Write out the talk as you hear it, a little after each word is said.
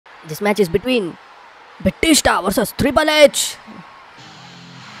This match is between Batista versus Triple H.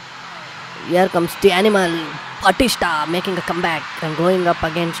 Here comes the animal, Batista, making a comeback and going up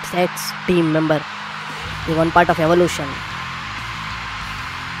against Seth's team member, the one part of Evolution.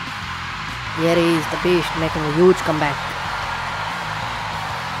 Here is the Beast making a huge comeback.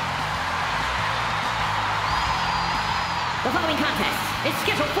 The following contest is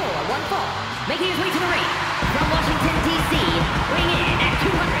scheduled for one fall, making his way to the ring from Washington, D.C., weighing in at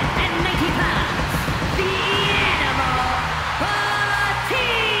 290 pounds, the Animal,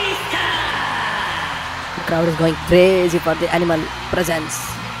 Batista! The crowd is going crazy for the animal presence,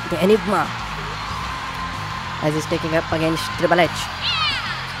 the Enigma, as he's taking up against Triple H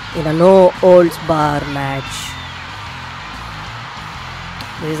in a no-holds-bar match.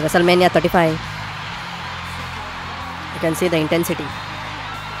 This is WrestleMania 35. You can see the intensity.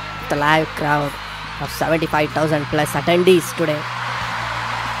 The live crowd of 75,000 plus attendees today.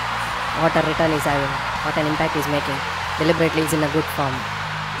 What a return he's having. What an impact he's making. Deliberately he's in a good form.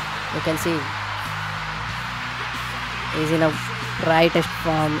 You can see he's in a brightest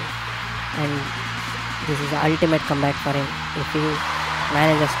form, and this is the ultimate comeback for him if he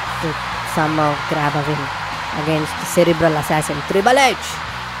manages to somehow grab a win against cerebral assassin Triple H.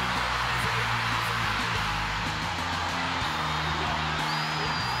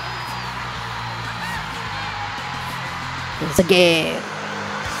 It's a game.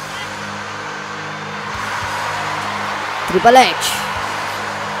 Triple H.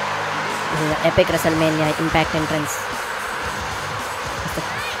 This is an epic WrestleMania Impact entrance. The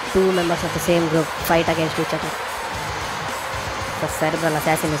two members of the same group fight against each other. The cerebral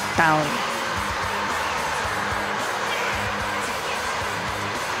assassin is down.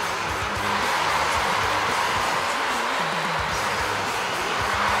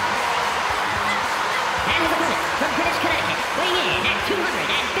 And his opponent from Greenwich, Connecticut, weighing in at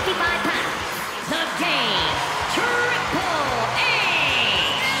 255 pounds, the Game, Triple H!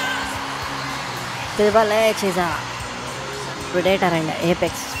 Triple H is a predator and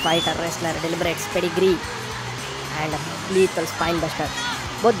apex fighter, wrestler, deliberate pedigree, and a lethal spine buster.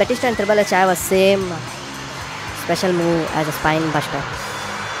 Both Batista and Triple H have a same special move as a spine buster,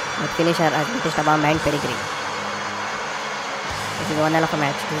 but finisher as Batista bomb and pedigree. This is one hell of a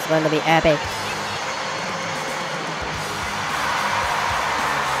match. This is going to be epic.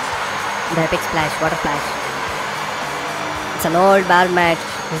 The epic splash, water splash. It's an old bar match.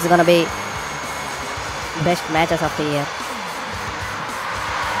 This is going to be best matches of the year.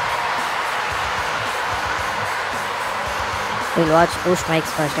 We'll watch who strikes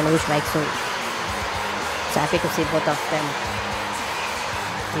first and who strikes soon. So happy to see both of them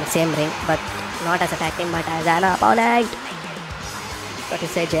in the same ring, but not as a tag team, but as an opponent. What you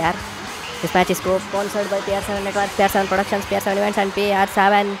say, JR? This match is co-sponsored by PR7 Networks, PR7 Productions, PR7 Events, and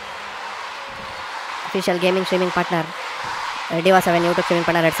PR7 official gaming streaming partner. Diva 7 YouTube streaming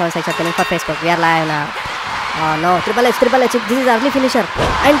partner, Red 7 section streaming for Facebook. We are live now. Oh no, Triple H, this is early finisher,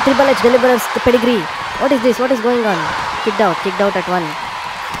 and Triple H delivers the pedigree. What is this? What is going on? Kicked out at one.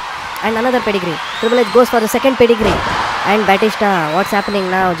 And another pedigree. Triple H goes for the second pedigree. And Batista, what's happening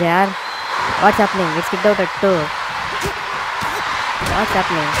now, JR? What's happening? It's kicked out at two. What's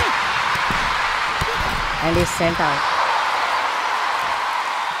happening? And he's sent out.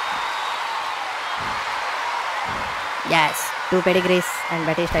 Yes, two pedigrees and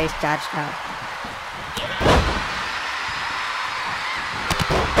Batista is charged now.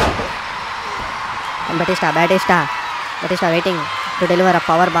 And Batista waiting to deliver a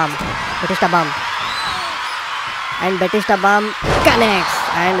power bomb. Batista bomb. And Batista bomb connects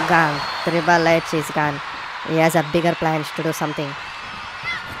and gone. Triple H is gone. He has a bigger plans to do something.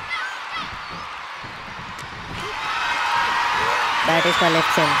 Batista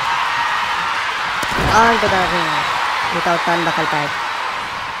lifts him onto the ring without turnbuckle pad.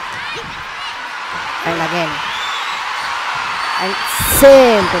 And again. And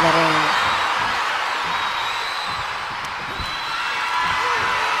same to the ring.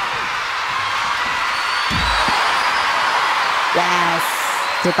 Yes,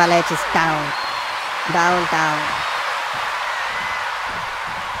 Triple H is down.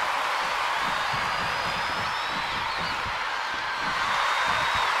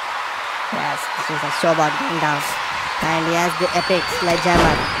 Yes, this is a showboat going down. And he has the epic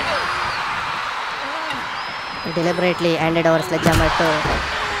sledgehammer. He deliberately handed over sledgehammer to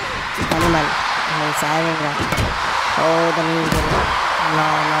Animal. And he's having a... Oh, the knee. No.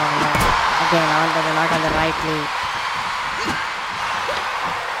 Again, not on the right knee.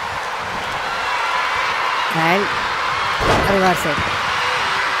 And reverse it.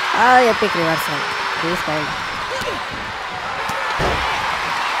 Epic reversal. This kind.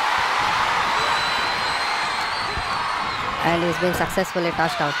 and he's been successfully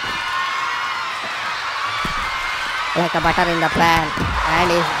tossed out like a butter in the pan,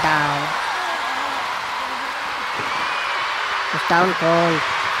 and he's down. He's down cold.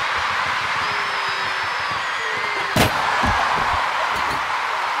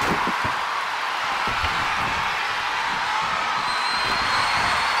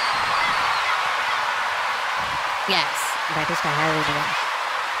 Yes, Batista has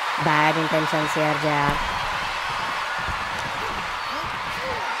bad intentions here, Jab.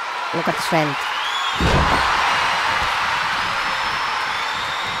 Look at the strength.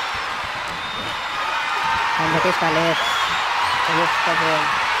 And Batista lifts the game.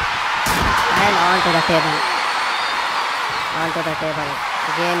 And onto the table. Onto the table.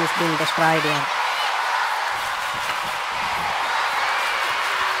 The game is being destroyed here.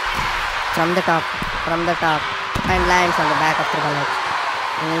 From the top, and lands on the back of Triple H.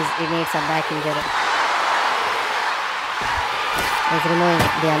 He needs a back injury. He's removing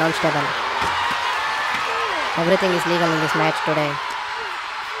the announce table. Everything is legal in this match today.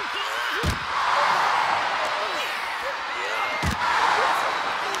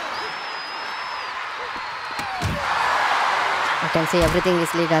 You can see everything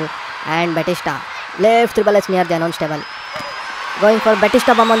is legal, and Batista left Triple H near the announce table. Going for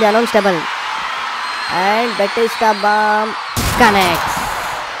Batista bomb on the announce table. And Batista bomb connects.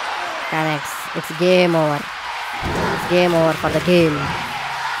 It's game over. It's game over for the game.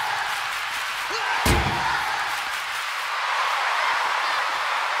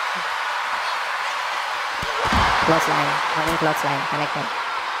 Clothesline. Running clothesline connected.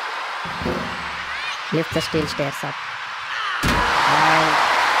 Lift the steel stairs up. And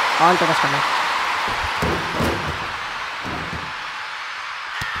onto the stomach.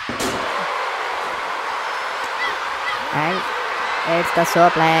 And it's the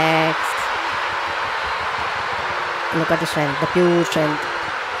suplex. Look at the strength, the pure strength.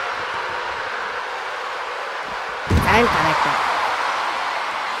 And connected.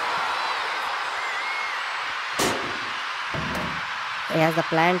 He has the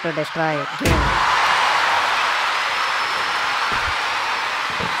plan to destroy game.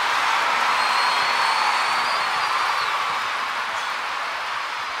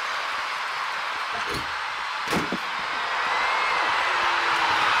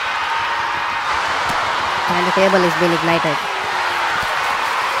 And the table is being ignited.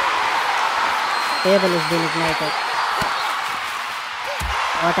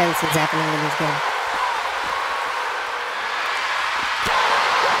 What else is happening in this game?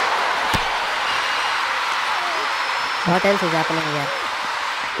 What else is happening here?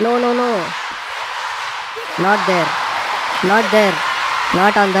 No. Not there.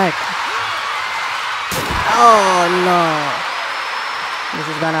 Not on that. Oh no. This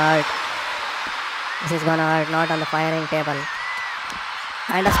is gonna hurt. Not on the firing table.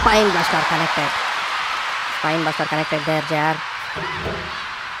 And a spine buster connected there, JR.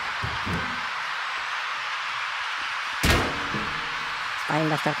 Spine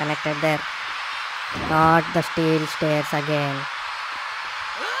buster connected there. Not the steel stairs again.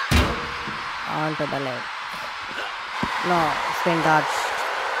 Onto the leg. No, spin dodge.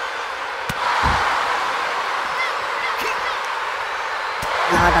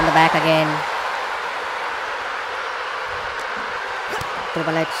 Not on the back again.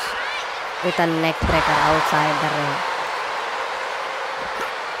 Triple H with a neck breaker outside the ring.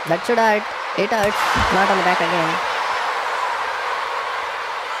 That should hurt. It hurts. Not on the back again.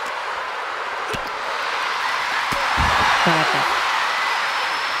 Connected.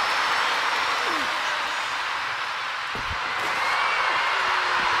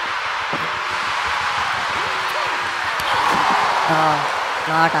 Oh,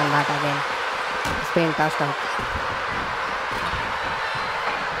 not on that again. Spin tossed out.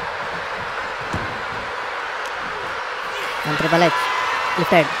 And Triple H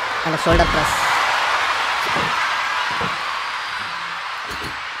lifted and a shoulder press.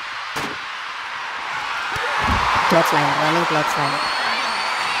 Running clothesline.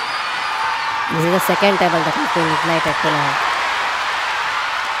 This is the second table that has been ignited tonight.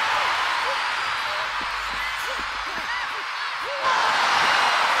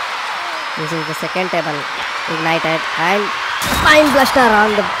 This is the second table ignited, and spine blaster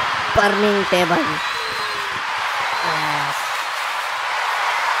on the burning table. Yes.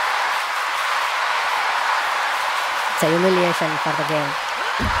 It's a humiliation for the game.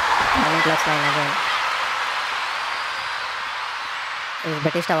 Running clothesline again. Is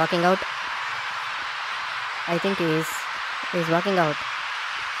Batista walking out? I think he is. He's walking out.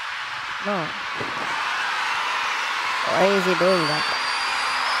 No. Why is he doing that?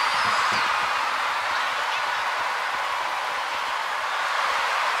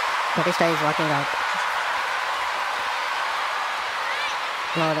 Batista is walking out.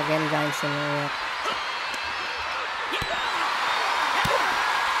 Now the game joins in here.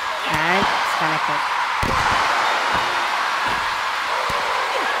 And it's connected.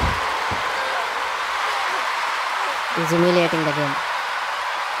 He's humiliating the game.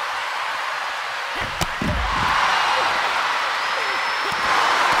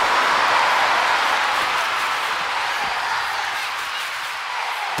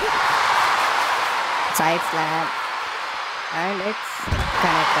 Side slam. And it's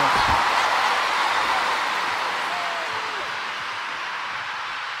connected.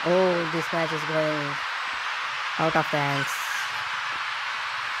 Oh, this match is going out of the hands.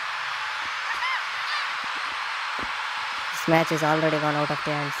 This match is already gone out of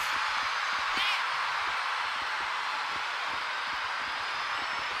the hands.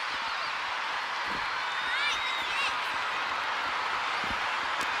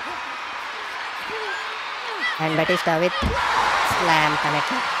 And Batista with slam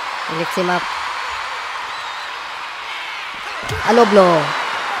connected. He lifts him up. A low blow.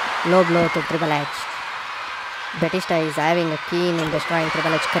 Low blow to Triple H. Batista is having a keen in destroying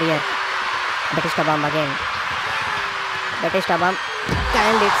Triple H career. Batista bomb again. Batista bomb.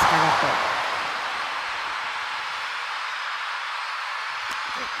 And it's connected.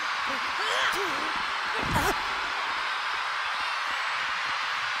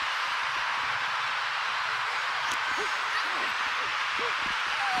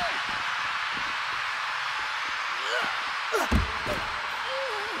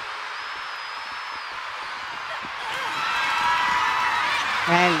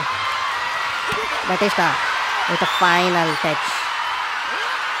 And Batista with a final touch.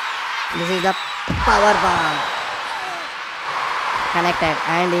 This is the power bomb. Connected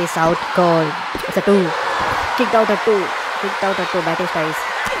and is out cold. It's a 2. Kicked out a 2. Kicked out a 2. Batista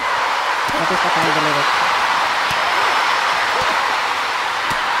can't believe it.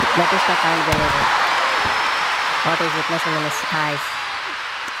 Batista can't believe it. What is witnessing in his eyes.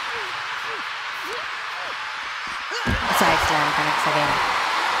 Side slam connects again.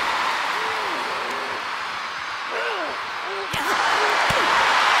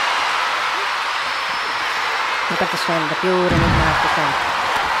 Look at the strength, the pure enigma of the strength.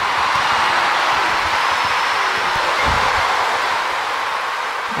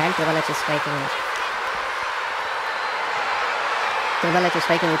 And Triple H is striking. Triple H is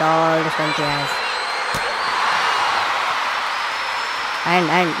striking with all the strength he has.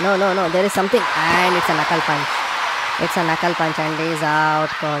 And no, there is something. And it's a knuckle punch. It's a knuckle punch and he is out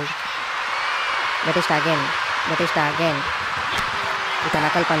cold. Batista again. With a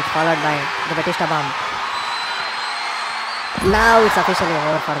knuckle punch followed by the Batista bomb. Now it's officially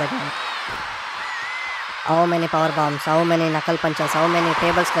over for the game. How many power bombs, how many knuckle punches, how many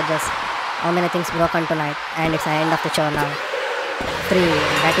table sludges, how many things broken tonight. And it's the end of the show now. 3.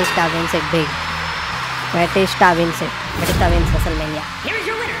 Batista wins it big. Batista wins it. Batista wins WrestleMania. Here is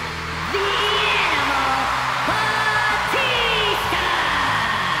your winner, the Animal Batista!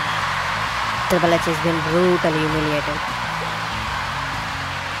 Triple H has been brutally humiliated.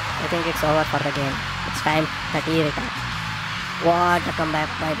 I think it's over for the game. It's time that he retires. What a comeback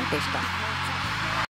by Batista.